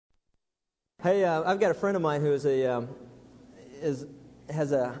Hey, I've got a friend of mine who has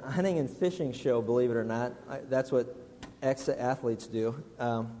a hunting and fishing show. Believe it or not, that's what ex-athletes do.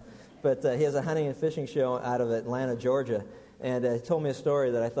 But he has a hunting and fishing show out of Atlanta, Georgia, and he told me a story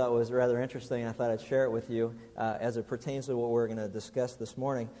that I thought was rather interesting. I thought I'd share it with you as it pertains to what we're going to discuss this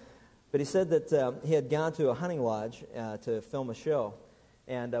morning. But he said that he had gone to a hunting lodge to film a show.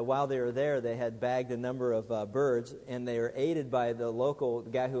 And while they were there, they had bagged a number of birds, and they were aided by the local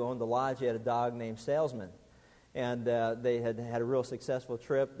guy who owned the lodge. He had a dog named Salesman. And they had had a real successful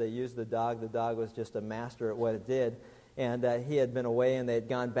trip. They used the dog. The dog was just a master at what it did. And he had been away, and they had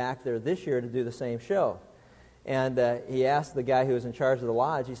gone back there this year to do the same show. And he asked the guy who was in charge of the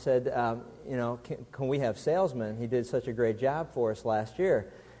lodge, he said, can we have Salesman? He did such a great job for us last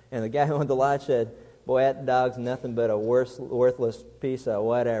year. And the guy who owned the lodge said, "Boy, that dog's nothing but a worthless piece of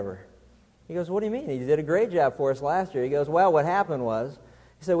whatever." He goes, "What do you mean? He did a great job for us last year." He goes, "Well, what happened was,"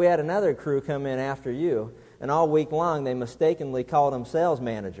 he said, "we had another crew come in after you, and all week long they mistakenly called him sales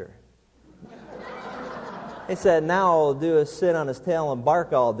manager." He said, "Now all he'll do is sit on his tail and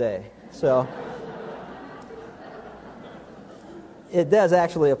bark all day." So it does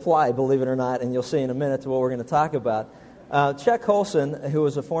actually apply, believe it or not, and you'll see in a minute to what we're going to talk about. Chuck Colson, who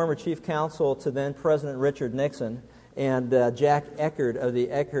was a former chief counsel to then President Richard Nixon, and Jack Eckerd of the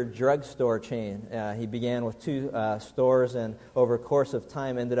Eckerd drugstore chain. He began with 2 stores and over a course of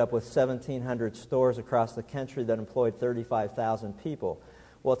time ended up with 1,700 stores across the country that employed 35,000 people.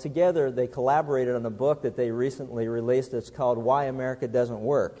 Well, together they collaborated on a book that they recently released. It's called Why America Doesn't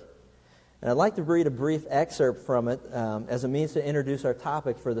Work. And I'd like to read a brief excerpt from it as a means to introduce our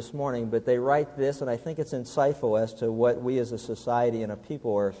topic for this morning, but they write this, and I think it's insightful as to what we as a society and a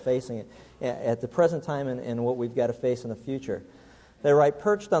people are facing at the present time and what we've got to face in the future. They write,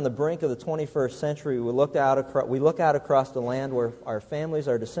 "Perched on the brink of the 21st century, we look out across the land where our families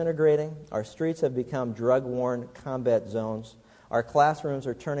are disintegrating, our streets have become drug-worn combat zones, our classrooms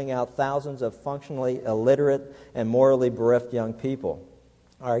are turning out thousands of functionally illiterate and morally bereft young people.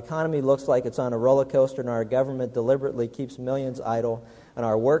 Our economy looks like it's on a roller coaster, and our government deliberately keeps millions idle, and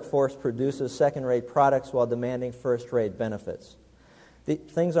our workforce produces second-rate products while demanding first-rate benefits.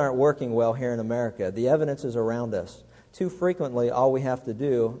 Things aren't working well here in America. The evidence is around us. Too frequently, all we have to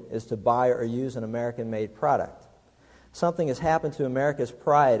do is to buy or use an American-made product. Something has happened to America's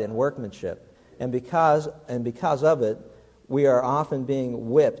pride and workmanship, and because of it, we are often being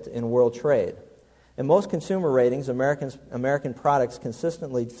whipped in world trade. In most consumer ratings, American products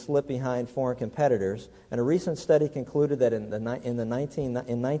consistently slip behind foreign competitors, and a recent study concluded that in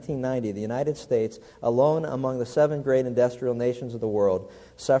 1990, the United States, alone among the 7 great industrial nations of the world,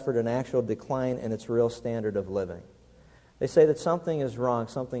 suffered an actual decline in its real standard of living. They say that something is wrong,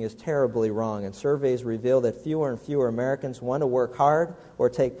 something is terribly wrong, and surveys reveal that fewer and fewer Americans want to work hard or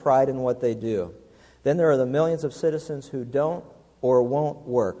take pride in what they do. Then there are the millions of citizens who don't or won't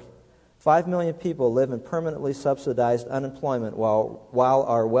work. 5 million people live in permanently subsidized unemployment while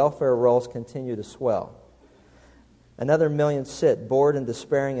our welfare rolls continue to swell. Another million sit bored and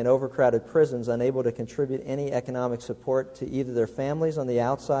despairing in overcrowded prisons, unable to contribute any economic support to either their families on the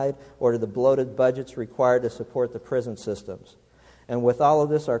outside or to the bloated budgets required to support the prison systems. And with all of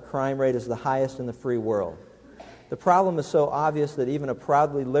this, our crime rate is the highest in the free world. The problem is so obvious that even a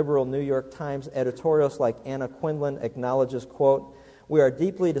proudly liberal New York Times editorialist like Anna Quindlen acknowledges, quote, "We are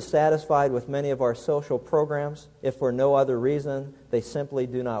deeply dissatisfied with many of our social programs. If for no other reason, they simply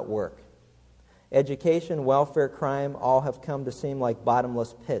do not work. Education, welfare, crime, all have come to seem like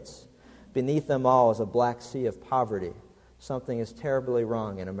bottomless pits. Beneath them all is a black sea of poverty. Something is terribly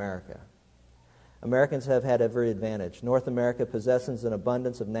wrong in America." Americans have had every advantage. North America possesses an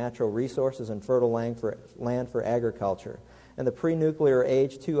abundance of natural resources and fertile land for agriculture. In the pre-nuclear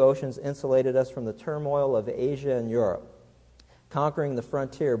age, 2 oceans insulated us from the turmoil of Asia and Europe. Conquering the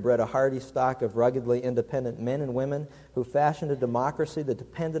frontier bred a hardy stock of ruggedly independent men and women who fashioned a democracy that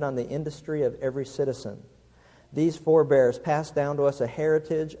depended on the industry of every citizen. These forebears passed down to us a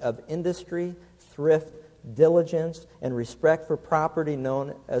heritage of industry, thrift, diligence, and respect for property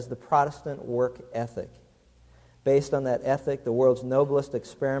known as the Protestant work ethic. Based on that ethic, the world's noblest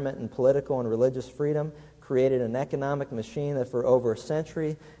experiment in political and religious freedom created an economic machine that for over a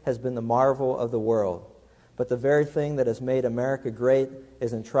century has been the marvel of the world. But the very thing that has made America great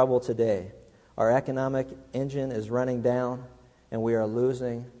is in trouble today. Our economic engine is running down, and we are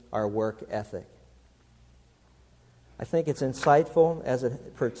losing our work ethic. I think it's insightful as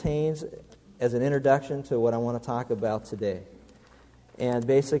it pertains as an introduction to what I want to talk about today. And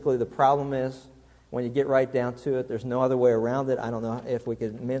basically the problem is, when you get right down to it, there's no other way around it. I don't know if we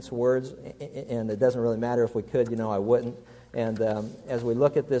could mince words, and it doesn't really matter if we could, I wouldn't. And as we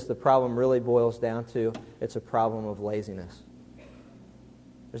look at this, the problem really boils down to it's a problem of laziness.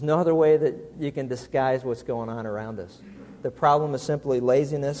 There's no other way that you can disguise what's going on around us. The problem is simply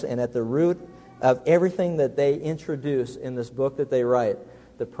laziness, and at the root of everything that they introduce in this book that they write,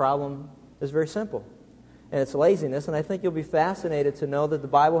 the problem is very simple. And it's laziness, and I think you'll be fascinated to know that the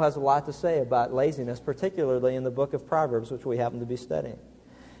Bible has a lot to say about laziness, particularly in the book of Proverbs, which we happen to be studying.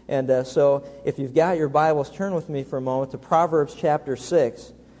 And so if you've got your Bibles, turn with me for a moment to Proverbs chapter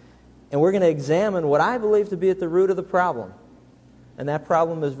 6, and we're going to examine what I believe to be at the root of the problem. And that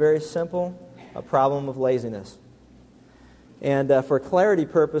problem is very simple, a problem of laziness. And for clarity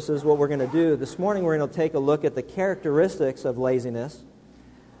purposes, what we're going to do, this morning we're going to take a look at the characteristics of laziness.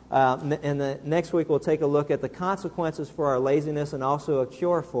 And next week we'll take a look at the consequences for our laziness and also a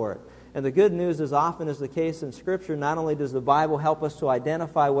cure for it. And the good news, as often is the case in Scripture, not only does the Bible help us to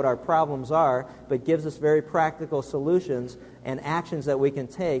identify what our problems are, but gives us very practical solutions and actions that we can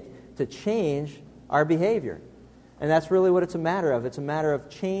take to change our behavior. And that's really what it's a matter of. It's a matter of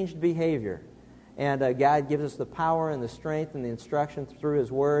changed behavior. And God gives us the power and the strength and the instruction through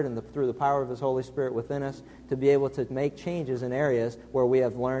His Word and through the power of His Holy Spirit within us to be able to make changes in areas where we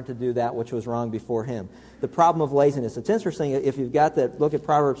have learned to do that which was wrong before Him. The problem of laziness. It's interesting, if you've got that, look at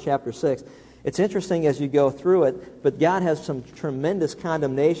Proverbs chapter 6. It's interesting as you go through it, but God has some tremendous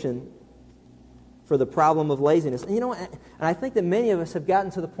condemnation for the problem of laziness. And and I think that many of us have gotten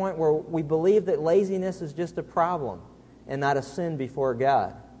to the point where we believe that laziness is just a problem and not a sin before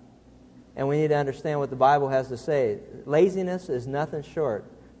God. And we need to understand what the Bible has to say. Laziness is nothing short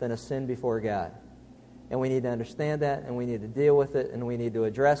than a sin before God. And we need to understand that, and we need to deal with it, and we need to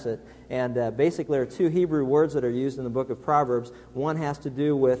address it. And basically there are two Hebrew words that are used in the book of Proverbs. One has to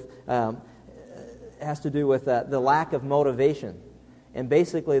do with the lack of motivation. And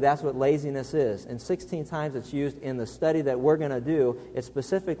basically that's what laziness is. And 16 times it's used in the study that we're going to do. It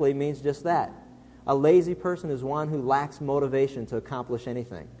specifically means just that. A lazy person is one who lacks motivation to accomplish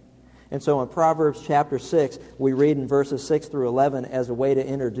anything. And so in Proverbs chapter 6, we read in verses 6 through 11 as a way to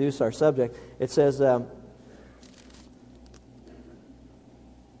introduce our subject. It says,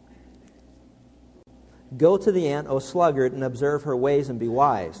 "Go to the ant, O sluggard, and observe her ways and be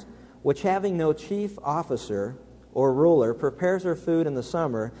wise, which having no chief officer or ruler prepares her food in the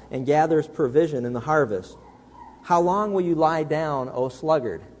summer and gathers provision in the harvest. How long will you lie down, O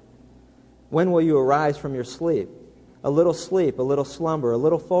sluggard? When will you arise from your sleep? A little sleep, a little slumber, a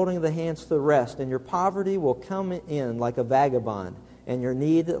little folding of the hands to rest, and your poverty will come in like a vagabond, and your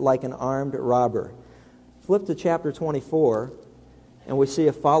need like an armed robber." Flip to chapter 24, and we see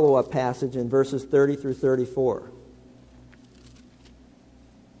a follow-up passage in verses 30 through 34.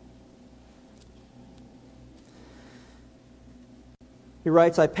 He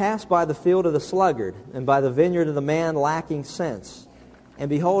writes, "I passed by the field of the sluggard, and by the vineyard of the man lacking sense. And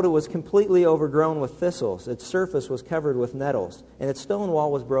behold, it was completely overgrown with thistles. Its surface was covered with nettles, and its stone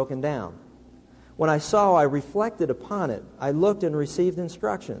wall was broken down. When I saw, I reflected upon it. I looked and received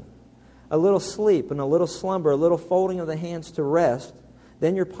instruction. A little sleep and a little slumber, a little folding of the hands to rest.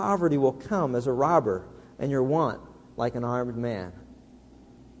 Then your poverty will come as a robber, and your want like an armed man."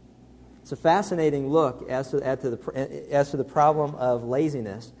 It's a fascinating look as to the problem of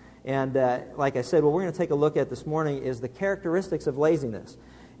laziness. And like I said, what we're going to take a look at this morning is the characteristics of laziness.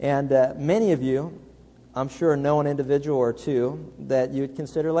 And many of you, I'm sure, know an individual or two that you would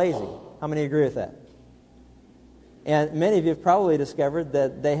consider lazy. How many agree with that? And many of you have probably discovered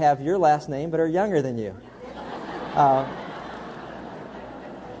that they have your last name but are younger than you.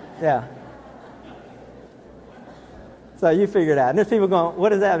 Yeah. So you figure it out. And there's people going, "What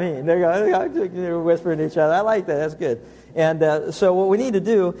does that mean?" They're whispering to each other. I like that. That's good. And so what we need to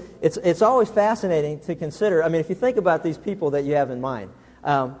do, it's always fascinating to consider. I mean, if you think about these people that you have in mind,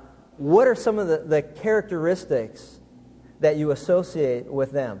 what are some of the characteristics that you associate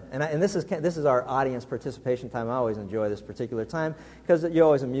with them? And this is our audience participation time. I always enjoy this particular time because you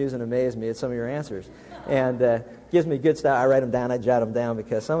always amuse and amaze me at some of your answers. And gives me good stuff. I write them down. I jot them down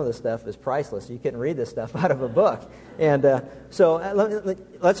because some of this stuff is priceless. You couldn't read this stuff out of a book. And so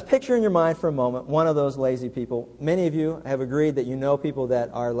let's picture in your mind for a moment one of those lazy people. Many of you have agreed that you know people that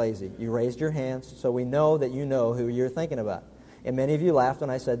are lazy. You raised your hands, so we know that you know who you're thinking about. And many of you laughed when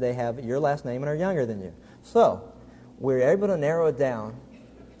I said they have your last name and are younger than you. So we're able to narrow it down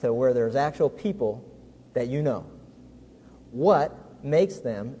to where there's actual people that you know. What makes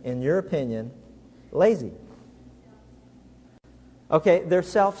them, in your opinion, lazy? Okay, they're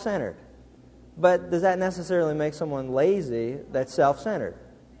self-centered. But does that necessarily make someone lazy that's self-centered?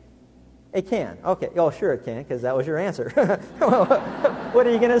 It can. Okay. Oh, sure it can, because that was your answer. What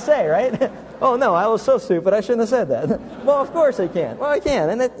are you going to say, right? Oh, no, I was so stupid, I shouldn't have said that. Well, of course it can. Well, I can,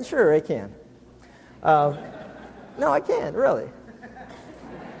 and sure, it can. No, I can't, really.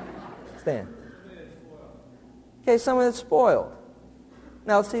 Stan. Okay, someone that's spoiled.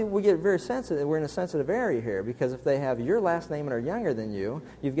 Now, see, we get very sensitive. We're in a sensitive area here, because if they have your last name and are younger than you,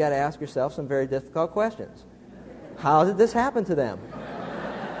 you've got to ask yourself some very difficult questions. How did this happen to them?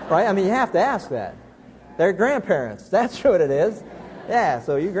 Right? I mean, you have to ask that. They're grandparents. That's what it is. Yeah,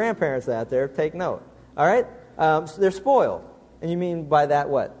 so you grandparents out there, take note. All right? So they're spoiled. And you mean by that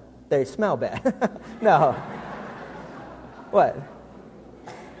what? They smell bad. No. What?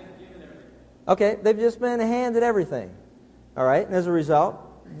 Okay, they've just been handed everything. All right? And as a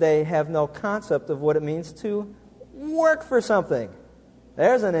result, they have no concept of what it means to work for something.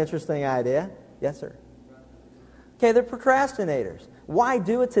 There's an interesting idea. Yes, sir. Okay, they're procrastinators. Why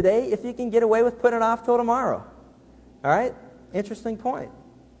do it today if you can get away with putting it off till tomorrow? All right? Interesting point.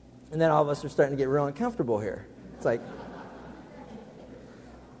 And then all of us are starting to get real uncomfortable here. It's like,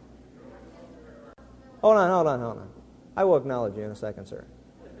 hold on. I will acknowledge you in a second, sir.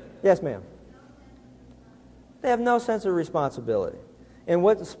 Yes, ma'am. They have no sense of responsibility. And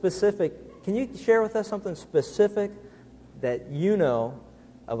what specific, can you share with us something specific that you know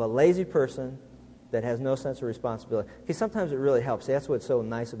of a lazy person that has no sense of responsibility? Because sometimes it really helps. That's what's so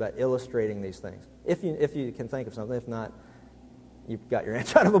nice about illustrating these things. If you can think of something. If not, you've got your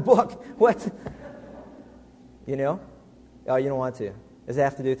answer out of a book. What? You know? Oh, you don't want to. Does it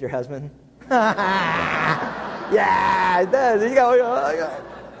have to do with your husband? Yeah, it does. You go.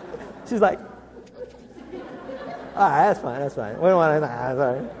 She's like, all right, that's fine. We don't want to.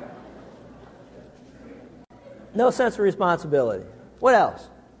 Sorry. No sense of responsibility. What else?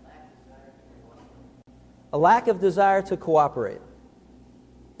 A lack of desire to cooperate.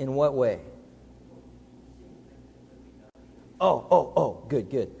 In what way? Oh, good.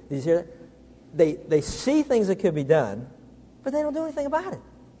 Did you hear that? They see things that could be done, but they don't do anything about it.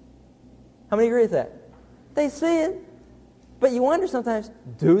 How many agree with that? They see it, but you wonder sometimes,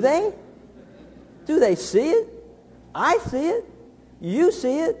 do they? Do they see it? I see it. You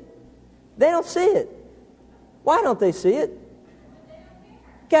see it. They don't see it. Why don't they see it?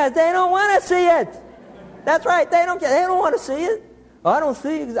 Because they don't want to see it. That's right. They don't want to see it. Oh, I don't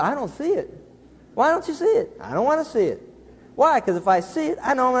see it. Why don't you see it? I don't want to see it. Why? Because if I see it,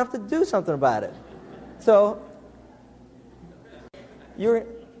 I know I'm going to have to do something about it. So,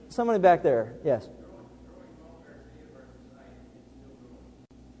 somebody back there. Yes.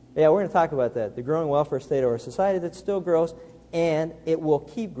 Yeah, we're going to talk about that. The growing welfare state of our society that still grows, and it will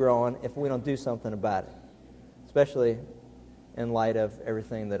keep growing if we don't do something about it, especially in light of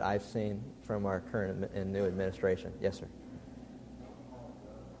everything that I've seen from our current and new administration. Yes, sir.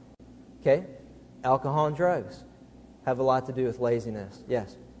 Okay. Alcohol and drugs have a lot to do with laziness.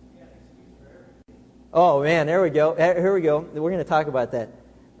 Yes. Oh, man, there we go. Here we go. We're going to talk about that.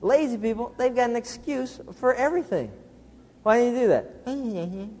 Lazy people, they've got an excuse for everything. Why do you do that?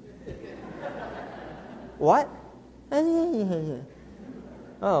 What?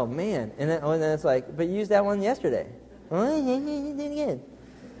 Oh, man. And then it's like, but you used that one yesterday. Do it again.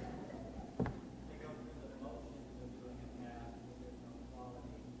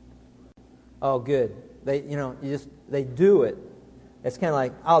 Oh, good. They do it. It's kind of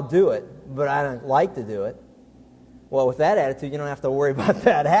like, I'll do it, but I don't like to do it. Well, with that attitude, you don't have to worry about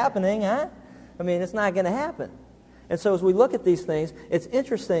that happening, huh? I mean, it's not going to happen. And so as we look at these things, it's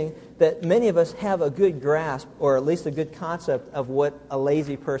interesting that many of us have a good grasp, or at least a good concept of what a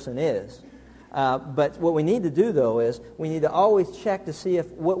lazy person is. But what we need to do, though, is we need to always check to see if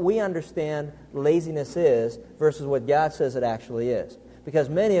what we understand laziness is versus what God says it actually is. Because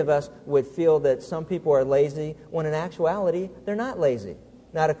many of us would feel that some people are lazy when in actuality they're not lazy,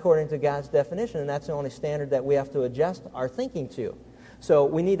 not according to God's definition, and that's the only standard that we have to adjust our thinking to. So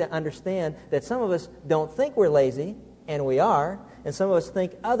we need to understand that some of us don't think we're lazy, and we are, and some of us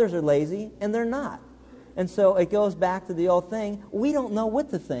think others are lazy, and they're not. And so it goes back to the old thing, we don't know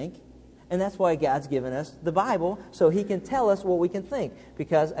what to think, and that's why God's given us the Bible, so He can tell us what we can think.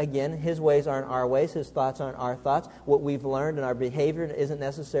 Because, again, His ways aren't our ways, His thoughts aren't our thoughts. What we've learned in our behavior isn't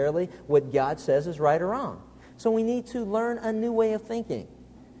necessarily what God says is right or wrong. So we need to learn a new way of thinking.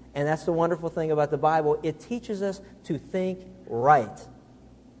 And that's the wonderful thing about the Bible. It teaches us to think right.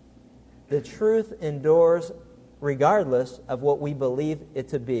 The truth endures regardless of what we believe it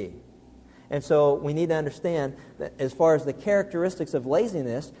to be. And so we need to understand that as far as the characteristics of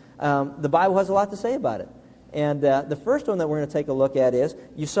laziness, the Bible has a lot to say about it. And the first one that we're going to take a look at is,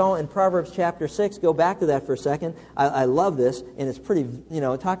 you saw in Proverbs chapter 6, go back to that for a second. I love this, and it's pretty,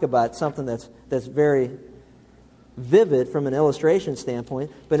 talk about something that's very vivid from an illustration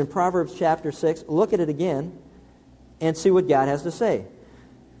standpoint, but in Proverbs chapter 6, look at it again and see what God has to say.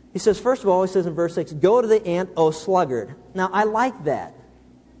 He says, first of all, he says in verse 6, "Go to the ant, O sluggard." Now, I like that.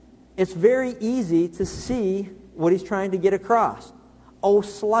 It's very easy to see what he's trying to get across. O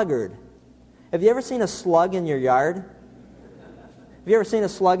sluggard. Have you ever seen a slug in your yard? Have you ever seen a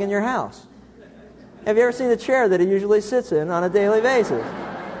slug in your house? Have you ever seen the chair that he usually sits in on a daily basis?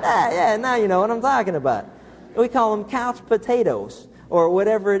 Yeah, now you know what I'm talking about. We call them couch potatoes or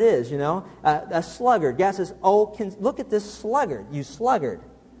whatever it is, a sluggard. God says, look at this sluggard, you sluggard.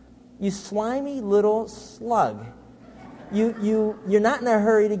 You slimy little slug. You're not in a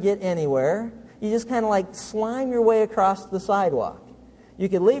hurry to get anywhere. You just kind of like slime your way across the sidewalk. You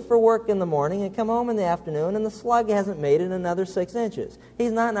can leave for work in the morning and come home in the afternoon, and the slug hasn't made it another 6 inches.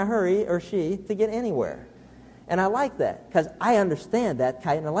 He's not in a hurry, or she, to get anywhere. And I like that, because I understand that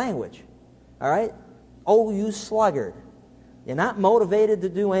kind of language. All right? Oh, you sluggard. You're not motivated to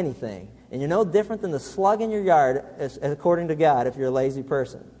do anything. And you're no different than the slug in your yard, according to God, if you're a lazy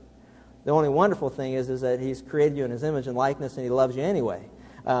person. The only wonderful thing is that he's created you in his image and likeness, and he loves you anyway.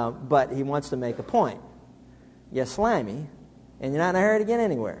 But he wants to make a point. You're slimy, and you're not in a hurry to get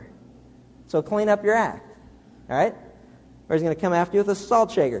anywhere. So clean up your act. All right? Or he's going to come after you with a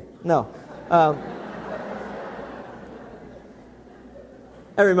salt shaker. No. That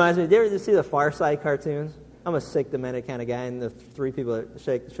reminds me, did you ever see the Far Side cartoons? I'm a sick, demented kind of guy, and the 3 people that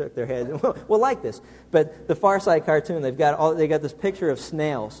shook their heads. Well, like this. But the Far Side cartoon, they got this picture of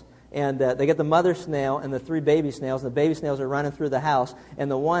snails. And they get the mother snail and the 3 baby snails, and the baby snails are running through the house,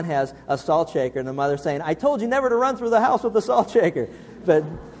 and the one has a salt shaker, and the mother's saying, "I told you never to run through the house with the salt shaker." But,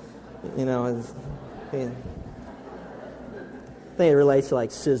 I think it relates to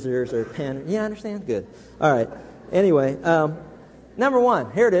like scissors or pen. Yeah, understand? Good. All right. Anyway, number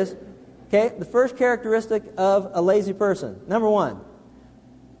 1, here it is. Okay, the first characteristic of a lazy person. Number 1,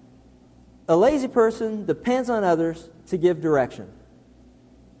 a lazy person depends on others to give direction.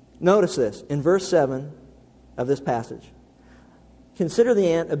 Notice this in verse 7 of this passage. "Consider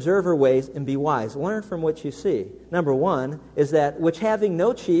the ant, observe her ways, and be wise. Learn from what you see." Number 1 is that which having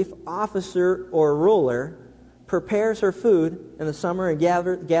no chief, officer, or ruler, prepares her food in the summer and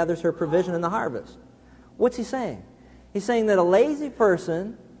gathers her provision in the harvest. What's he saying? He's saying that a lazy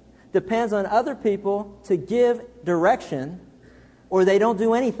person depends on other people to give direction, or they don't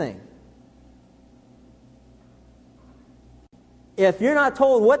do anything. If you're not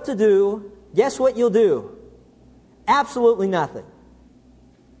told what to do, guess what you'll do? Absolutely nothing.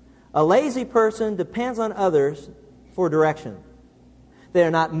 A lazy person depends on others for direction.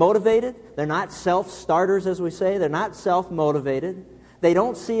 They're not motivated. They're not self-starters, as we say. They're not self-motivated. They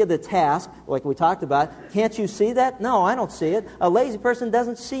don't see the task, like we talked about. Can't you see that? No, I don't see it. A lazy person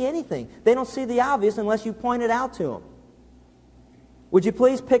doesn't see anything. They don't see the obvious unless you point it out to them. Would you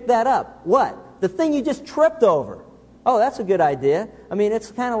please pick that up? What? The thing you just tripped over. Oh, that's a good idea. I mean, it's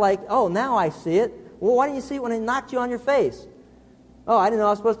kind of like, oh, now I see it. Well, why didn't you see it when it knocked you on your face? Oh, I didn't know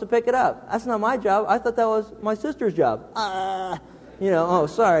I was supposed to pick it up. That's not my job. I thought that was my sister's job. Oh,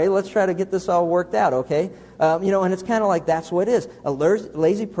 sorry. Let's try to get this all worked out, okay? And it's kind of like that's what it is. A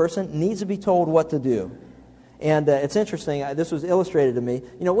lazy person needs to be told what to do. And it's interesting. This was illustrated to me.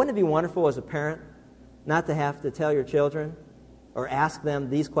 Wouldn't it be wonderful as a parent not to have to tell your children or ask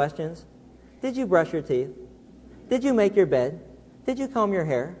them these questions? Did you brush your teeth? Did you make your bed? Did you comb your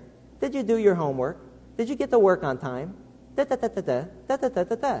hair? Did you do your homework? Did you get to work on time? Wouldn't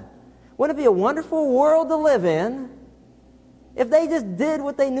it be a wonderful world to live in if they just did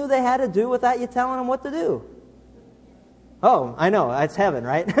what they knew they had to do without you telling them what to do? Oh, I know. That's heaven,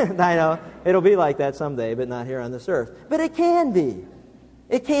 right? I know. It'll be like that someday, but not here on this earth. But it can be.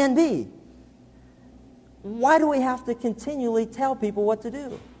 It can be. Why do we have to continually tell people what to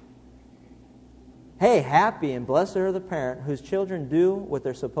do? Hey, happy and blessed are the parent whose children do what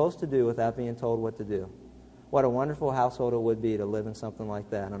they're supposed to do without being told what to do. What a wonderful household it would be to live in something like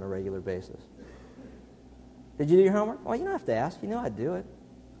that on a regular basis. Did you do your homework? Well, you don't have to ask. You know I'd do it.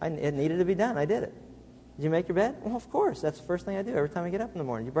 It needed to be done. I did it. Did you make your bed? Well, of course. That's the first thing I do every time I get up in the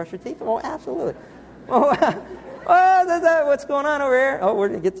morning. You brush your teeth? Oh, absolutely. What's going on over here? Oh, we're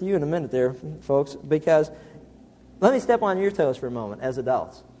going to get to you in a minute there, folks, because let me step on your toes for a moment as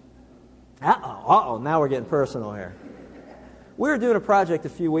adults. Now we're getting personal here. We were doing a project a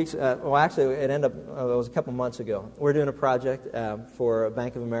few weeks, actually it ended up, it was a couple months ago. We were doing a project for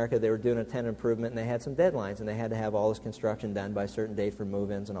Bank of America. They were doing a tenant improvement, and they had some deadlines, and they had to have all this construction done by a certain date for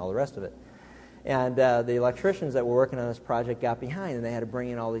move-ins and all the rest of it. And the electricians that were working on this project got behind, and they had to bring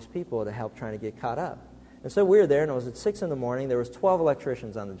in all these people to help trying to get caught up. And so we were there, and it was at 6 in the morning. There was 12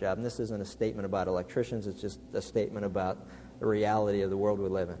 electricians on the job. And this isn't a statement about electricians. It's just a statement about the reality of the world we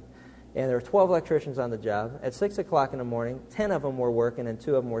live in. And there were 12 electricians on the job. At 6 o'clock in the morning, 10 of them were working, and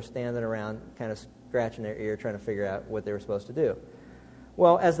 2 of them were standing around kind of scratching their ear, trying to figure out what they were supposed to do.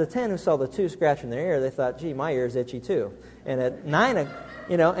 Well, as the 10 who saw the 2 scratching their ear, they thought, gee, my ear's itchy too. And at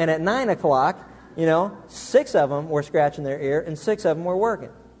 9 o'clock, 6 of them were scratching their ear, and 6 of them were working.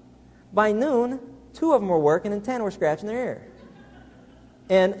 By noon, 2 of them were working, and 10 were scratching their ear.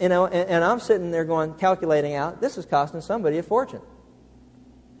 And I'm sitting there calculating out, this is costing somebody a fortune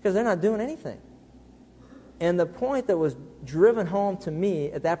because they're not doing anything. And the point that was driven home to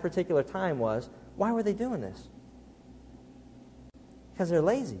me at that particular time was, why were they doing this? Because they're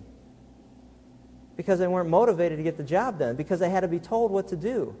lazy. Because they weren't motivated to get the job done. Because they had to be told what to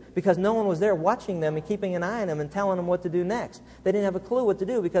do. Because no one was there watching them and keeping an eye on them and telling them what to do next. They didn't have a clue what to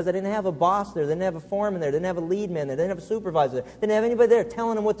do because they didn't have a boss there. They didn't have a foreman there. They didn't have a lead man there. They didn't have a supervisor there. They didn't have anybody there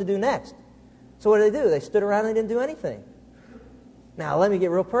telling them what to do next. So what did they do? They stood around and they didn't do anything. Now, let me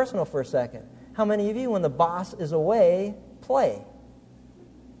get real personal for a second. How many of you, when the boss is away, play?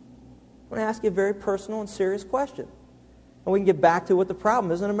 I'm going to ask you a very personal and serious question. And we can get back to what the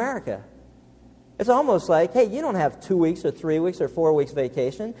problem is in America. It's almost like, hey, you don't have 2 weeks or 3 weeks or 4 weeks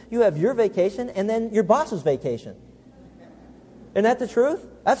vacation. You have your vacation and then your boss's vacation. Isn't that the truth?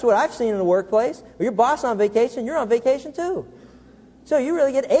 That's what I've seen in the workplace. Your boss on vacation, you're on vacation too. So you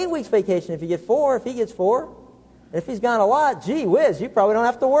really get 8 weeks vacation if you get 4, if he gets 4. And if he's gone a lot, gee whiz, you probably don't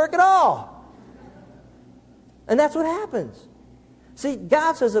have to work at all. And that's what happens. See,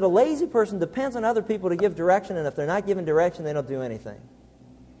 God says that a lazy person depends on other people to give direction, and if they're not given direction, they don't do anything.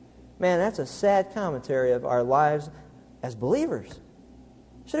 Man, that's a sad commentary of our lives as believers.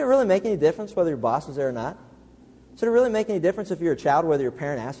 Should it really make any difference whether your boss is there or not? Should it really make any difference if you're a child, whether your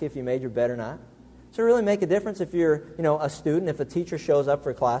parent asks you if you made your bed or not? Should it really make a difference if you're, a student, if a teacher shows up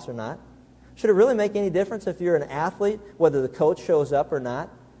for class or not? Should it really make any difference if you're an athlete, whether the coach shows up or not?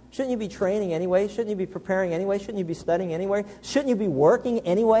 Shouldn't you be training anyway? Shouldn't you be preparing anyway? Shouldn't you be studying anyway? Shouldn't you be working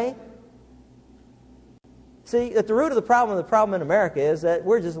anyway? See, at the root of the problem in America is that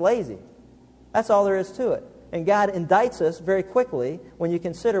we're just lazy. That's all there is to it. And God indicts us very quickly when you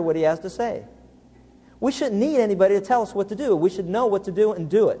consider what He has to say. We shouldn't need anybody to tell us what to do. We should know what to do and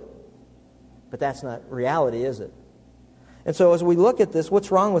do it. But that's not reality, is it? And so as we look at this,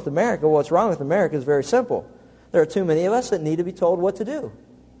 what's wrong with America? Well, what's wrong with America is very simple. There are too many of us that need to be told what to do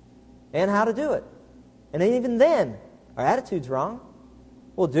and how to do it. And even then, our attitude's wrong.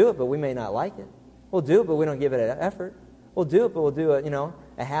 We'll do it, but we may not like it. We'll do it, but we don't give it an effort. We'll do it, but we'll do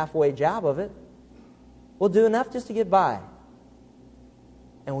a halfway job of it. We'll do enough just to get by.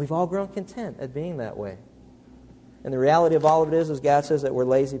 And we've all grown content at being that way. And the reality of all of it is God says that we're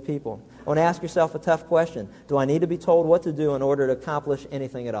lazy people. I want to ask yourself a tough question. Do I need to be told what to do in order to accomplish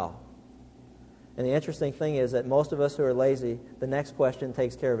anything at all? And the interesting thing is that most of us who are lazy, the next question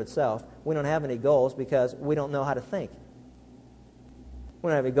takes care of itself. We don't have any goals because we don't know how to think. We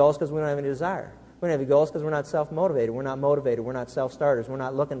don't have any goals because we don't have any desire. We don't have any goals because we're not self-motivated. We're not motivated. We're not self-starters. We're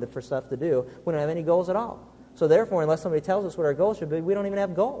not looking for stuff to do. We don't have any goals at all. So therefore, unless somebody tells us what our goals should be, we don't even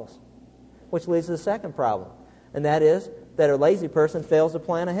have goals. Which leads to the second problem. And that is that a lazy person fails to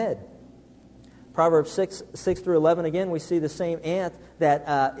plan ahead. Proverbs 6 through 11, again, we see the same ant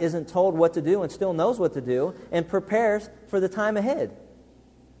that isn't told what to do and still knows what to do and prepares for the time ahead.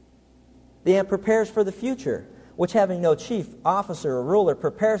 The ant prepares for the future, which having no chief, officer, or ruler,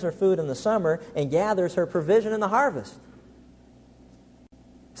 prepares her food in the summer and gathers her provision in the harvest.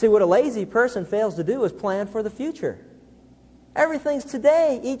 See, what a lazy person fails to do is plan for the future. Everything's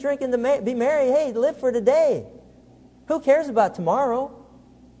today. Eat, drink, and be merry. Hey, live for today. Who cares about tomorrow?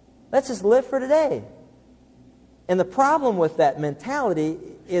 Let's just live for today. And the problem with that mentality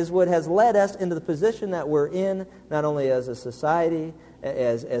is what has led us into the position that we're in, not only as a society,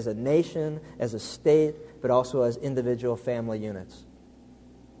 as a nation, as a state, but also as individual family units.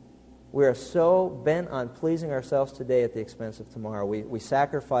 We are so bent on pleasing ourselves today at the expense of tomorrow. We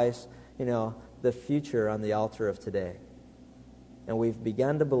sacrifice, the future on the altar of today. And we've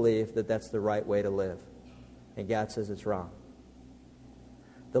begun to believe that that's the right way to live. And God says it's wrong.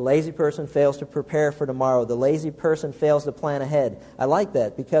 The lazy person fails to prepare for tomorrow. The lazy person fails to plan ahead. I like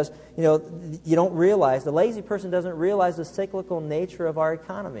that because, you don't realize, the lazy person doesn't realize the cyclical nature of our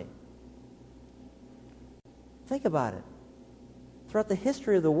economy. Think about it. Throughout the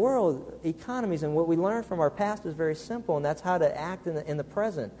history of the world, economies and what we learn from our past is very simple, and that's how to act in the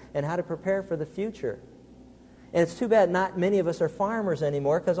present and how to prepare for the future. And it's too bad not many of us are farmers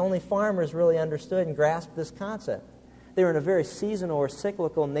anymore because only farmers really understood and grasped this concept. They were in a very seasonal or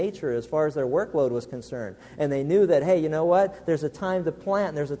cyclical nature as far as their workload was concerned. And they knew that, hey, you know what? There's a time to plant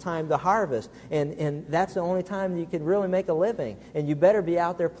and there's a time to harvest. And that's the only time you can really make a living. And you better be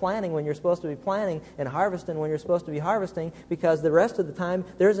out there planting when you're supposed to be planting and harvesting when you're supposed to be harvesting, because the rest of the time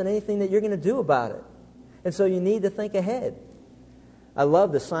there isn't anything that you're going to do about it. And so you need to think ahead. I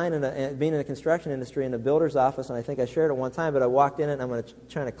love the sign being in the construction industry in the builder's office, and I think I shared it one time, but I walked in it, and I'm going to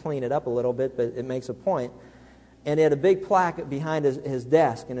try to clean it up a little bit, but it makes a point. And he had a big plaque behind his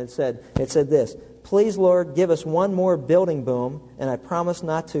desk, and it said this: "Please, Lord, give us one more building boom, and I promise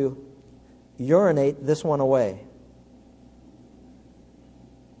not to urinate this one away."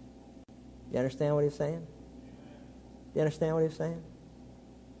 You understand what he's saying? You understand what he's saying?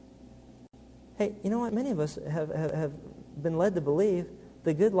 Hey, you know what? Many of us have been led to believe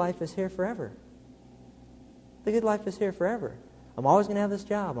the good life is here forever. The good life is here forever. I'm always going to have this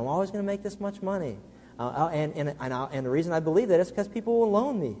job. I'm always going to make this much money. And the reason I believe that is because people will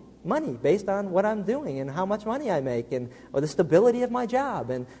loan me money based on what I'm doing and how much money I make or the stability of my job.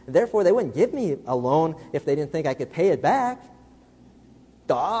 And therefore, they wouldn't give me a loan if they didn't think I could pay it back.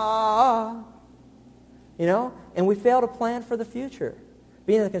 Duh! You know? And we fail to plan for the future.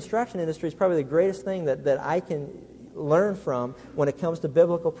 Being in the construction industry is probably the greatest thing that I can learn from when it comes to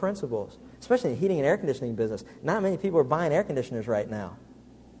biblical principles, especially in the heating and air conditioning business. Not many people are buying air conditioners right now.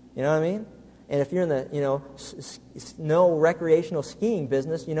 You know what I mean? And if you're in the snow recreational skiing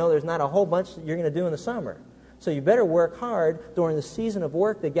business, there's not a whole bunch that you're going to do in the summer. So you better work hard during the season of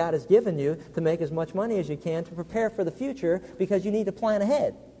work that God has given you to make as much money as you can to prepare for the future, because you need to plan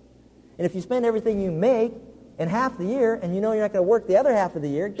ahead. And if you spend everything you make in half the year and you know you're not going to work the other half of the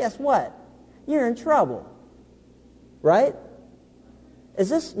year, guess what? You're in trouble. Right? Does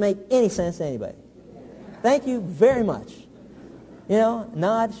this make any sense to anybody? Thank you very much.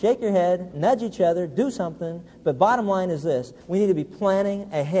 Nod, shake your head, nudge each other, do something. But bottom line is this: we need to be planning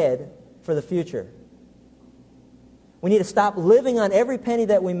ahead for the future. We need to stop living on every penny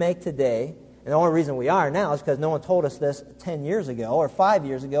that we make today. And the only reason we are now is because no one told us this 10 years ago or 5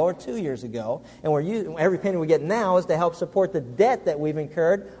 years ago or 2 years ago. And we're using every penny we get now is to help support the debt that we've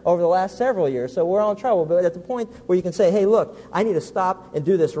incurred over the last several years. So we're all in trouble. But at the point where you can say, hey, look, I need to stop and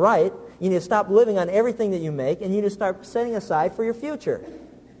do this right. You need to stop living on everything that you make, and you need to start setting aside for your future.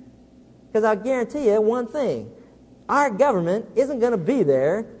 Because I'll guarantee you one thing: our government isn't going to be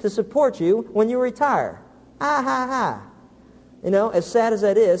there to support you when you retire. Ha, ha, ha. As sad as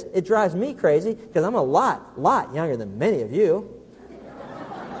that is, it drives me crazy because I'm a lot younger than many of you.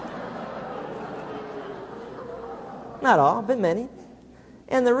 Not all, but many.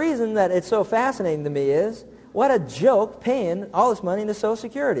 And the reason that it's so fascinating to me is, what a joke paying all this money into Social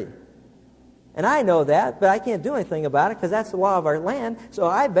Security. And I know that, but I can't do anything about it because that's the law of our land, so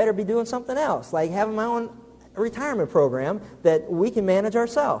I better be doing something else, like having my own retirement program that we can manage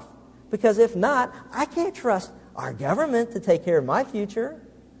ourselves. Because if not, I can't trust our government to take care of my future.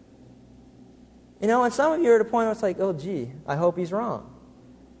 And some of you are at a point where it's like, oh, gee, I hope he's wrong.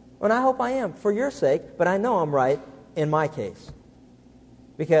 And I hope I am, for your sake, but I know I'm right in my case.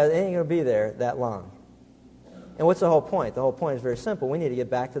 Because it ain't going to be there that long. And what's the whole point? The whole point is very simple. We need to get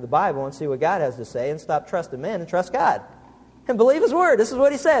back to the Bible and see what God has to say and stop trusting men and trust God. And believe His Word. This is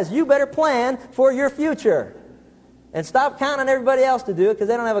what He says. You better plan for your future. And stop counting on everybody else to do it because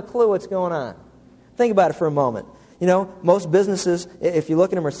they don't have a clue what's going on. Think about it for a moment. Most businesses, if you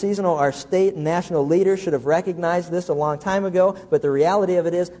look at them, are seasonal. Our state and national leaders should have recognized this a long time ago, but the reality of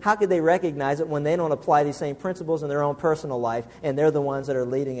it is, how could they recognize it when they don't apply these same principles in their own personal life, and they're the ones that are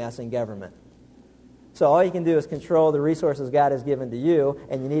leading us in government? So all you can do is control the resources God has given to you,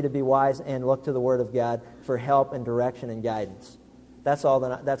 and you need to be wise and look to the Word of God for help and direction and guidance. That's all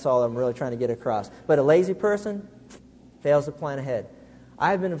I'm really trying to get across. But a lazy person fails to plan ahead.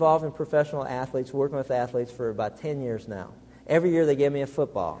 I've been involved in professional athletes, working with athletes for about 10 years now. Every year they give me a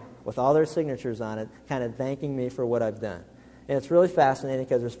football with all their signatures on it, kind of thanking me for what I've done. And it's really fascinating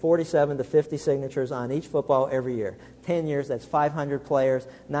because there's 47 to 50 signatures on each football every year. 10 years, that's 500 players,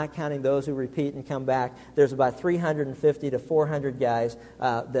 not counting those who repeat and come back. There's about 350 to 400 guys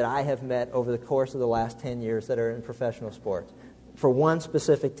that I have met over the course of the last 10 years that are in professional sports for one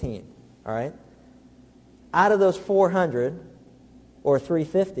specific team. All right? Out of those 400 or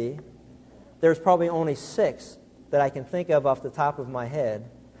 350, there's probably only 6 that I can think of off the top of my head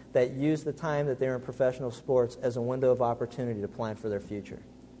that use the time that they're in professional sports as a window of opportunity to plan for their future.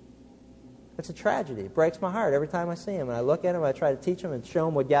 It's a tragedy. It breaks my heart every time I see them. And I look at them, I try to teach them and show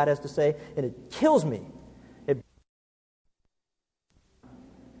them what God has to say, and it kills me.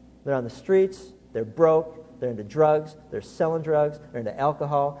 They're on the streets, they're broke, they're into drugs, they're selling drugs, they're into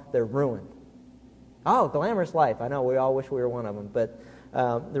alcohol, they're ruined. Oh, glamorous life. I know we all wish we were one of them. But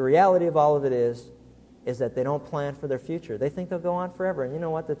the reality of all of it is that they don't plan for their future. They think they'll go on forever. And you know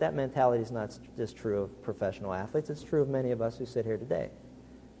what? That mentality is not just true of professional athletes. It's true of many of us who sit here today.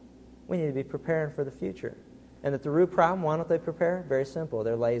 We need to be preparing for the future. And that the root problem, why don't they prepare? Very simple.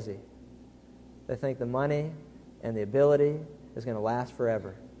 They're lazy. They think the money and the ability is going to last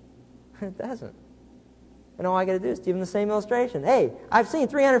forever. It doesn't. And all I got to do is give them the same illustration. Hey, I've seen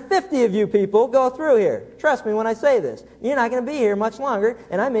 350 of you people go through here. Trust me when I say this. You're not going to be here much longer,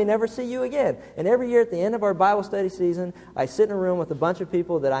 and I may never see you again. And every year at the end of our Bible study season, I sit in a room with a bunch of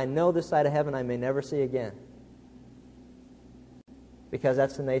people that I know this side of heaven I may never see again. Because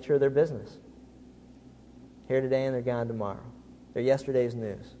that's the nature of their business. Here today and they're gone tomorrow. They're yesterday's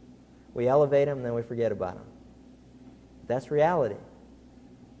news. We elevate them, and then we forget about them. That's reality.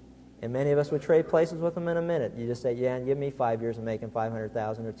 And many of us would trade places with them in a minute. You just say, yeah, and give me 5 years of making $500,000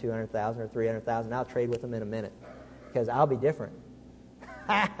 or $200,000 or $300,000. I'll trade with them in a minute because I'll be different.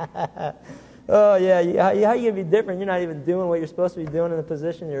 Oh, yeah, how are you going to be different? You're not even doing what you're supposed to be doing in the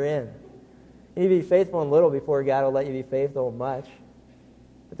position you're in. You need to be faithful in little before God will let you be faithful in much.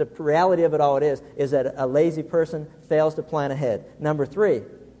 But the reality of it all is that a lazy person fails to plan ahead. Number 3,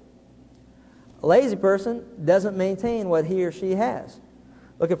 a lazy person doesn't maintain what he or she has.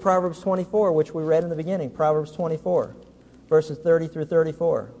 Look at Proverbs 24, which we read in the beginning. Proverbs 24, verses 30 through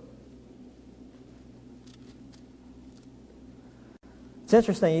 34. It's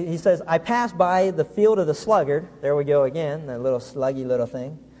interesting. He says, I passed by the field of the sluggard. There we go again, that little sluggy little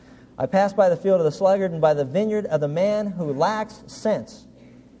thing. I passed by the field of the sluggard and by the vineyard of the man who lacks sense.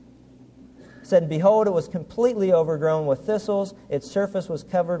 He said, and behold, it was completely overgrown with thistles. Its surface was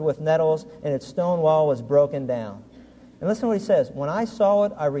covered with nettles, and its stone wall was broken down. And listen to what he says. When I saw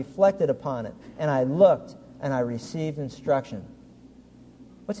it, I reflected upon it, and I looked, and I received instruction.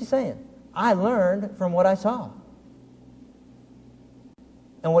 What's he saying? I learned from what I saw.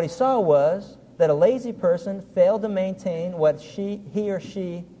 And what he saw was that a lazy person failed to maintain what he or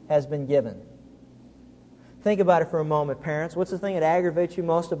she has been given. Think about it for a moment, parents. What's the thing that aggravates you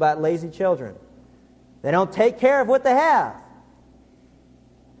most about lazy children? They don't take care of what they have.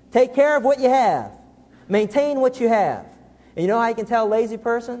 Take care of what you have. Maintain what you have. And you know how you can tell a lazy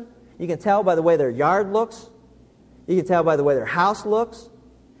person? You can tell by the way their yard looks. You can tell by the way their house looks.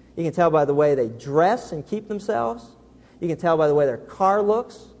 You can tell by the way they dress and keep themselves. You can tell by the way their car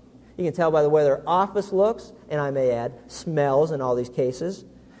looks. You can tell by the way their office looks, and I may add, smells in all these cases.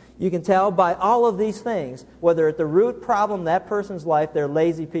 You can tell by all of these things, whether at the root problem in that person's life, they're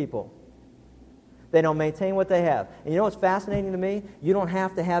lazy people. They don't maintain what they have. And you know what's fascinating to me? You don't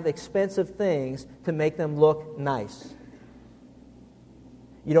have to have expensive things to make them look nice.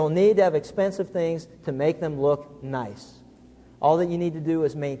 You don't need to have expensive things to make them look nice. All that you need to do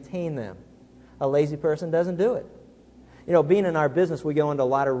is maintain them. A lazy person doesn't do it. You know, being in our business, we go into a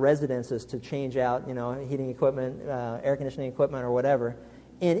lot of residences to change out, heating equipment, air conditioning equipment, or whatever.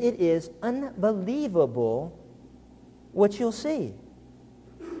 And it is unbelievable what you'll see.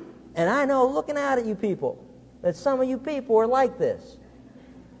 And I know, looking out at you people, that some of you people are like this.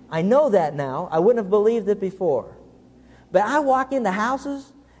 I know that now. I wouldn't have believed it before. But I walk into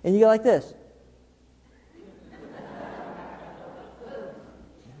houses, and you go like this.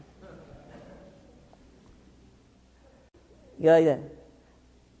 You go like that.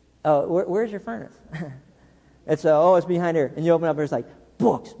 Oh, where's your furnace? It's behind here. And you open up, there's like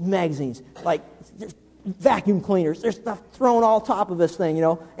books, magazines, like vacuum cleaners. There's stuff thrown all top of this thing,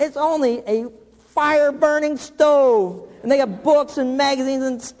 It's only a fire-burning stove. And they got books and magazines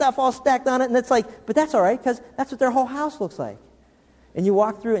and stuff all stacked on it. And it's like, but that's all right, because that's what their whole house looks like. And you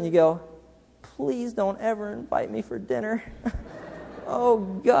walk through it and you go, please don't ever invite me for dinner. Oh,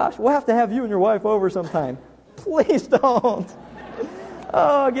 gosh, we'll have to have you and your wife over sometime. Please don't.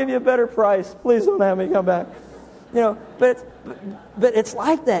 Oh, I'll give you a better price. Please don't have me come back. But it's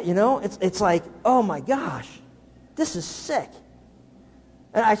like that, It's like, oh, my gosh, this is sick.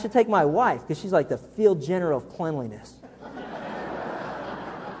 And I should take my wife, because she's like the field general of cleanliness.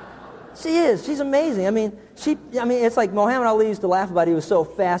 She is. She's amazing. It's like Muhammad Ali used to laugh about. He was so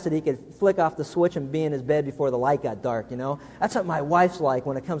fast that he could flick off the switch and be in his bed before the light got dark, That's what my wife's like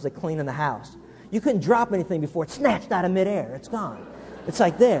when it comes to cleaning the house. You couldn't drop anything before it's snatched out of midair. It's gone. It's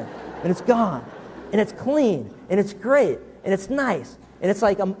like there, and it's gone. And it's clean, and it's great, and it's nice. And it's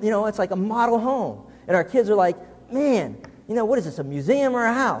like, it's like a model home. And our kids are like, man, what is this, a museum or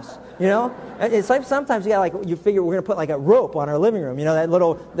a house? It's like sometimes you figure we're going to put like a rope on our living room,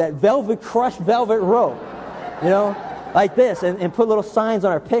 that crushed velvet rope, like this, and put little signs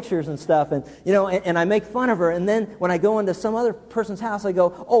on our pictures and stuff, and I make fun of her, and then when I go into some other person's house, I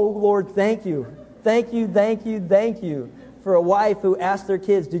go, oh, Lord, thank you Thank you, thank you, thank you for a wife who asked their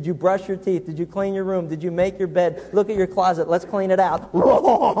kids, did you brush your teeth? Did you clean your room? Did you make your bed? Look at your closet. Let's clean it out.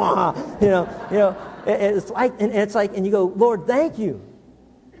 It's like, and you go, Lord, thank you.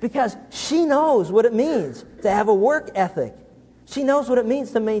 Because she knows what it means to have a work ethic. She knows what it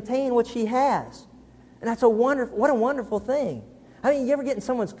means to maintain what she has. And that's what a wonderful thing. I mean, you ever get in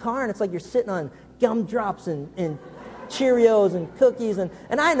someone's car and it's like you're sitting on gumdrops and Cheerios and cookies. And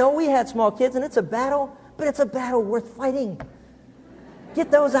I know we had small kids and it's a battle, but it's a battle worth fighting. Get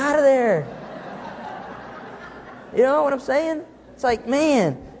those out of there. You know what I'm saying? It's like,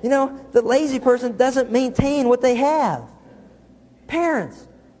 man, the lazy person doesn't maintain what they have. Parents,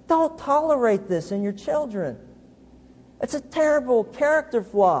 don't tolerate this in your children. It's a terrible character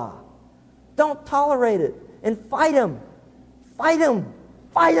flaw. Don't tolerate it. And fight them. Fight them.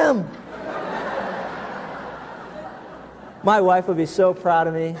 Fight them. My wife would be so proud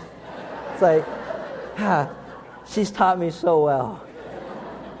of me. It's like, she's taught me so well.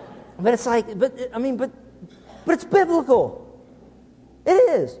 But it's like, but it's biblical. It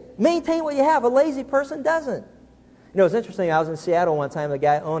is. Maintain what you have. A lazy person doesn't. It's interesting. I was in Seattle one time. A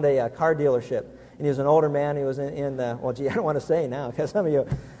guy owned a car dealership. And he was an older man. He was I don't want to say now because some of you,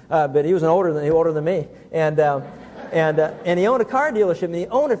 but he was older than me. And he owned a car dealership, and he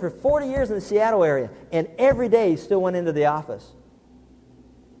owned it for 40 years in the Seattle area. And every day he still went into the office.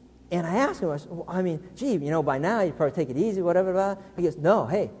 And I asked him, by now you probably take it easy, whatever. Blah. He goes, no,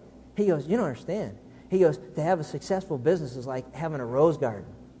 hey. He goes, you don't understand. He goes, to have a successful business is like having a rose garden.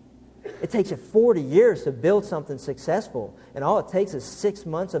 It takes you 40 years to build something successful, and all it takes is 6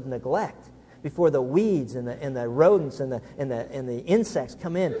 months of neglect before the weeds and the rodents and the insects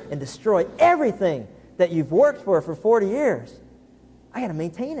come in and destroy everything that you've worked for 40 years. I got to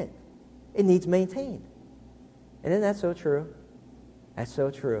maintain it. It needs maintained. And isn't that so true? That's so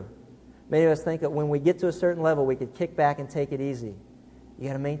true. Many of us think that when we get to a certain level, we could kick back and take it easy. You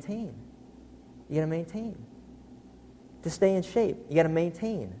got to maintain. You got to maintain. To stay in shape, you got to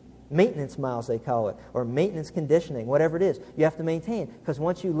maintain. Maintenance miles, they call it, or maintenance conditioning, whatever it is. You have to maintain, because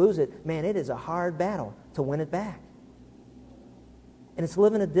once you lose it, man, it is a hard battle to win it back. And it's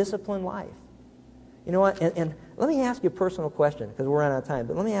living a disciplined life. You know what? And let me ask you a personal question, because we're running out of time,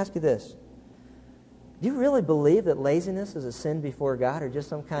 but let me ask you this. Do you really believe that laziness is a sin before God, or just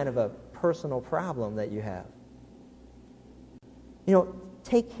some kind of a personal problem that you have?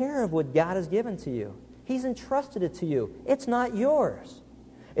 Take care of what God has given to you. He's entrusted it to you. It's not yours.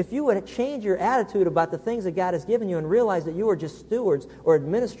 If you would change your attitude about the things that God has given you and realize that you are just stewards or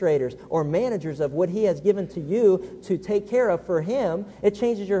administrators or managers of what He has given to you to take care of for Him, it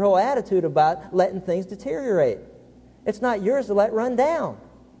changes your whole attitude about letting things deteriorate. It's not yours to let run down.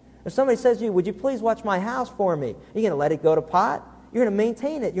 If somebody says to you, would you please watch my house for me? You're going to let it go to pot? You're going to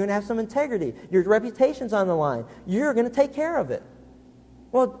maintain it. You're going to have some integrity. Your reputation's on the line. You're going to take care of it.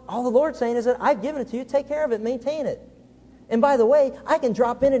 Well, all the Lord's saying is that I've given it to you. Take care of it. Maintain it. And by the way, I can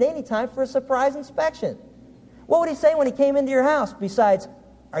drop in at any time for a surprise inspection. What would He say when He came into your house besides,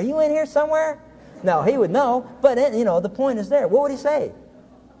 are you in here somewhere? No, He would know, but the point is there. What would He say?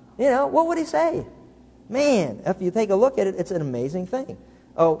 What would He say? Man, if you take a look at it, it's an amazing thing.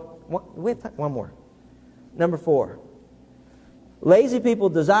 Oh, we have time. One more. Number 4. Lazy people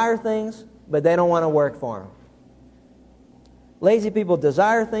desire things, but they don't want to work for them. Lazy people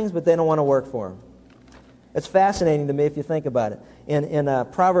desire things, but they don't want to work for them. It's fascinating to me if you think about it. In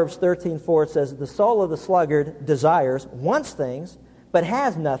Proverbs 13:4, it says, the soul of the sluggard desires, wants things, but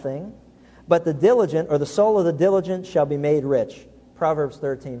has nothing, but the diligent, or the soul of the diligent, shall be made rich. Proverbs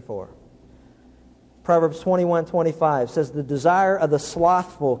 13:4. Proverbs 21:25 says, the desire of the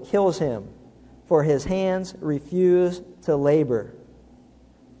slothful kills him, for his hands refuse to labor.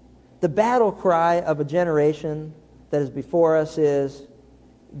 The battle cry of a generation that is before us is,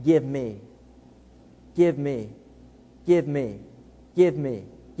 give me. Give me, give me, give me,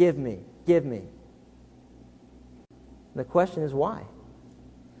 give me, give me. And the question is why?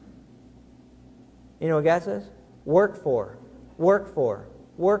 You know what God says? Work for, work for,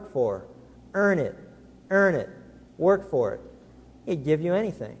 work for. Earn it, work for it. He'd give you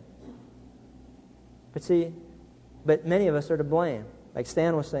anything. But many of us are to blame. Like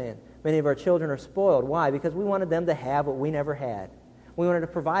Stan was saying, many of our children are spoiled. Why? Because we wanted them to have what we never had. We wanted to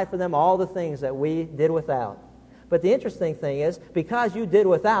provide for them all the things that we did without. But the interesting thing is, because you did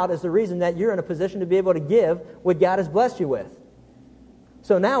without is the reason that you're in a position to be able to give what God has blessed you with.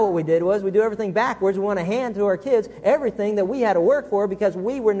 So now what we did was we do everything backwards. We want to hand to our kids everything that we had to work for because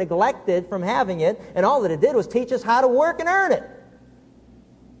we were neglected from having it, and all that it did was teach us how to work and earn it.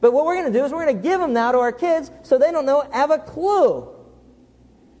 But what we're going to do is we're going to give them now to our kids so they don't have a clue.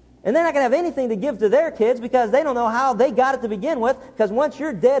 And they're not going to have anything to give to their kids because they don't know how they got it to begin with, because once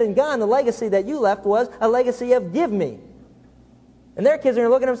you're dead and gone, the legacy that you left was a legacy of give me. And their kids are going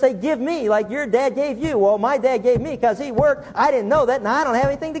to look at them and say, give me, like your dad gave you. Well, my dad gave me because he worked. I didn't know that, and I don't have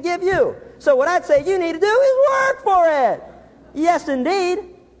anything to give you. So what I'd say you need to do is work for it. Yes, indeed.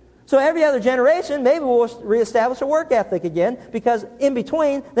 So every other generation, maybe we'll reestablish a work ethic again, because in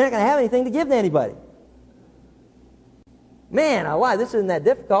between, they're not going to have anything to give to anybody. Man, alive, this isn't that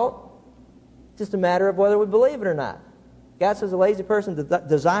difficult. It's just a matter of whether we believe it or not. God says a lazy person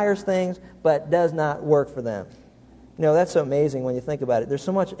desires things but does not work for them. You know, that's so amazing when you think about it. There's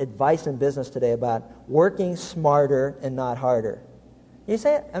so much advice in business today about working smarter and not harder. Can you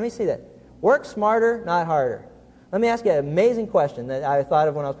say it? Let me see that. Work smarter, not harder. Let me ask you an amazing question that I thought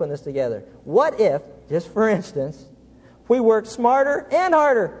of when I was putting this together. What if, just for instance, we work smarter and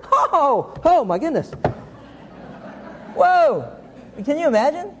harder? Oh my goodness. Whoa. Can you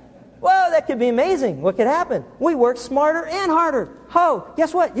imagine? Whoa, that could be amazing. What could happen? We work smarter and harder.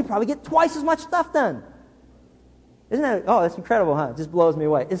 Guess what? You probably get twice as much stuff done. Isn't that, that's incredible, huh? It just blows me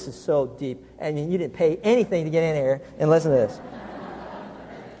away. This is so deep. And you didn't pay anything to get in here and listen to this.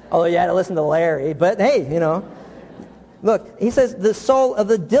 Although you had to listen to Larry, but hey, Look, he says the soul of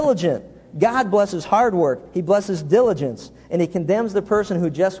the diligent. God blesses hard work. He blesses diligence. And he condemns the person who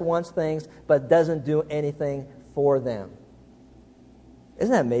just wants things but doesn't do anything for them.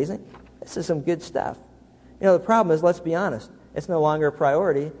 Isn't that amazing? This is some good stuff. The problem is, let's be honest, it's no longer a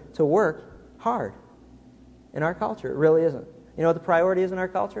priority to work hard in our culture. It really isn't. You know what the priority is in our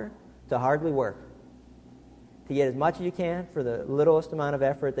culture? To hardly work. To get as much as you can for the littlest amount of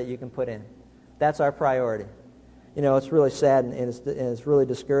effort that you can put in. That's our priority. It's really sad and it's really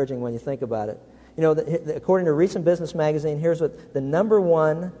discouraging when you think about it. According to a recent business magazine, here's what the number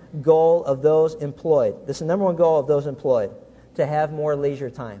one goal of those employed. This is the number one goal of those employed. To have more leisure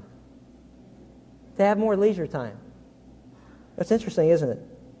time. To have more leisure time. That's interesting, isn't it?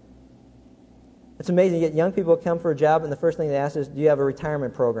 It's amazing. You get young people come for a job, and the first thing they ask is, do you have a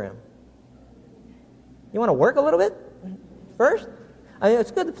retirement program? You want to work a little bit first? I mean,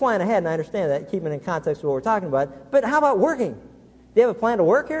 it's good to plan ahead, and I understand that, keeping it in context of what we're talking about. But how about working? Do you have a plan to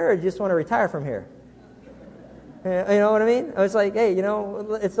work here, or do you just want to retire from here? You know what I mean? It's like, hey,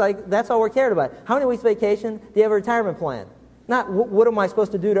 it's like that's all we're cared about. How many weeks vacation? Do you have a retirement plan? Not what am I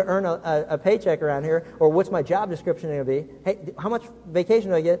supposed to do to earn a paycheck around here, or what's my job description going to be? Hey, how much vacation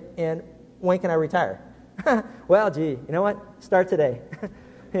do I get, and when can I retire? Well, gee, you know what? Start today.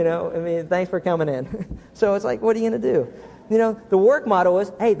 Thanks for coming in. So it's like, what are you going to do? The work motto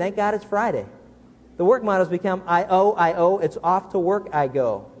is, hey, thank God it's Friday. The work motto has become, I owe, it's off to work I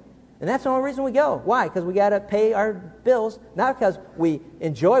go. And that's the only reason we go. Why? Because we got to pay our bills, not because we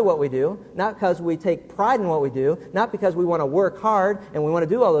enjoy what we do, not because we take pride in what we do, not because we want to work hard and we want to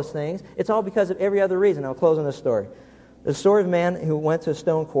do all those things. It's all because of every other reason. I'll close on this story. The story of a man who went to a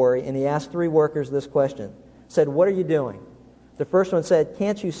stone quarry, and he asked 3 workers this question. Said, what are you doing? The first one said,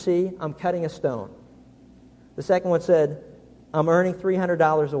 can't you see I'm cutting a stone? The second one said, I'm earning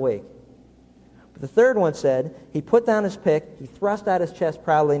 $300 a week. But the third one said, he put down his pick, he thrust out his chest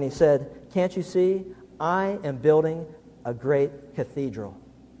proudly, and he said, can't you see I am building a great cathedral?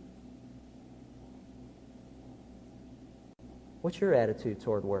 What's your attitude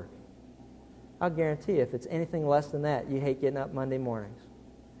toward work? I'll guarantee you, if it's anything less than that, you hate getting up Monday mornings.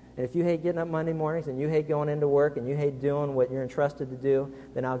 And if you hate getting up Monday mornings and you hate going into work and you hate doing what you're entrusted to do,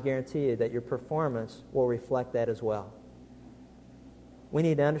 then I'll guarantee you that your performance will reflect that as well. We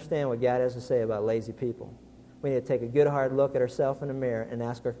need to understand what God has to say about lazy people. We need to take a good hard look at ourselves in the mirror and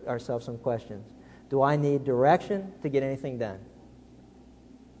ask ourselves some questions. Do I need direction to get anything done?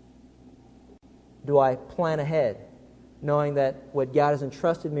 Do I plan ahead, knowing that what God has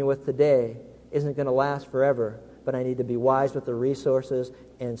entrusted me with today isn't going to last forever, but I need to be wise with the resources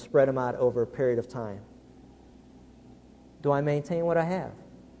and spread them out over a period of time? Do I maintain what I have?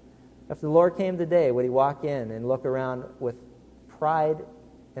 If the Lord came today, would he walk in and look around with pride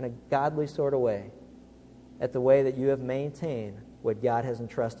in a godly sort of way at the way that you have maintained what God has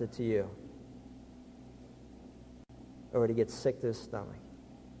entrusted to you? Or would he get sick to his stomach?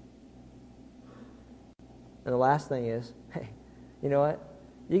 And the last thing is, hey, you know what?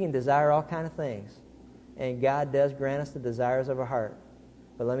 You can desire all kinds of things, and God does grant us the desires of our heart.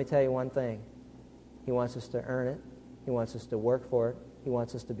 But let me tell you one thing. He wants us to earn it. He wants us to work for it. He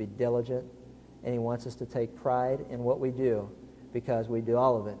wants us to be diligent. And he wants us to take pride in what we do, because we do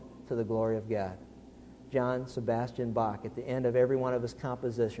all of it to the glory of God. John Sebastian Bach, at the end of every one of his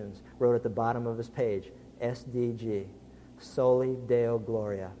compositions, wrote at the bottom of his page, SDG, Soli Deo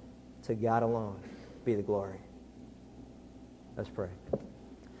Gloria, to God alone be the glory. Let's pray.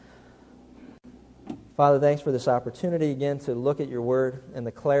 Father, thanks for this opportunity again to look at your word and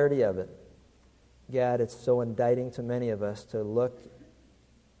the clarity of it. God, it's so indicting to many of us to look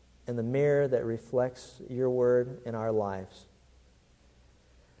in the mirror that reflects your word in our lives.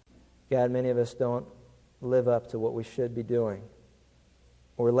 God, many of us don't live up to what we should be doing.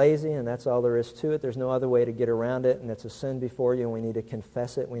 We're lazy, and that's all there is to it. There's no other way to get around it, and it's a sin before you, and we need to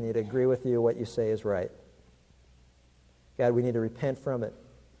confess it. We need to agree with you what you say is right. God, we need to repent from it.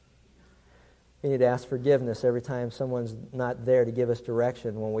 We need to ask forgiveness every time someone's not there to give us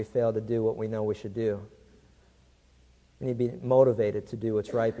direction when we fail to do what we know we should do. We need to be motivated to do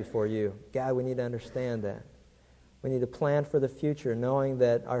what's right before you. God, we need to understand that. We need to plan for the future, knowing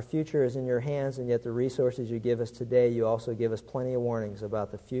that our future is in your hands, and yet the resources you give us today, you also give us plenty of warnings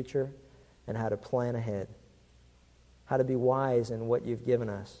about the future and how to plan ahead, how to be wise in what you've given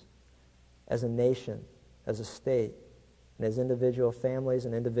us as a nation, as a state, and as individual families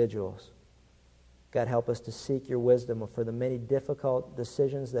and individuals. God, help us to seek your wisdom for the many difficult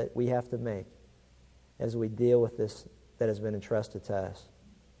decisions that we have to make as we deal with this that has been entrusted to us.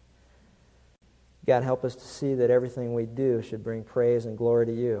 God, help us to see that everything we do should bring praise and glory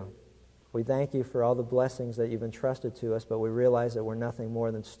to you. We thank you for all the blessings that you've entrusted to us, but we realize that we're nothing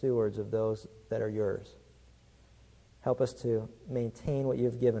more than stewards of those that are yours. Help us to maintain what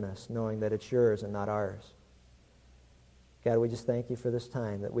you've given us, knowing that it's yours and not ours. God, we just thank you for this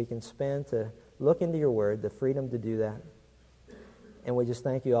time that we can spend to look into your word, the freedom to do that. And we just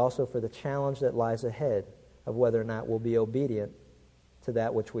thank you also for the challenge that lies ahead of whether or not we'll be obedient to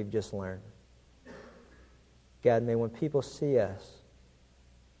that which we've just learned. God, may when people see us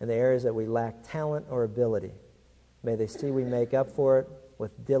in the areas that we lack talent or ability, may they see we make up for it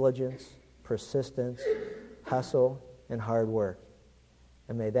with diligence, persistence, hustle, and hard work.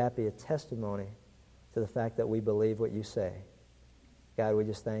 And may that be a testimony to the fact that we believe what you say. God, we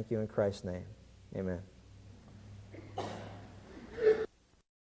just thank you in Christ's name. Amen.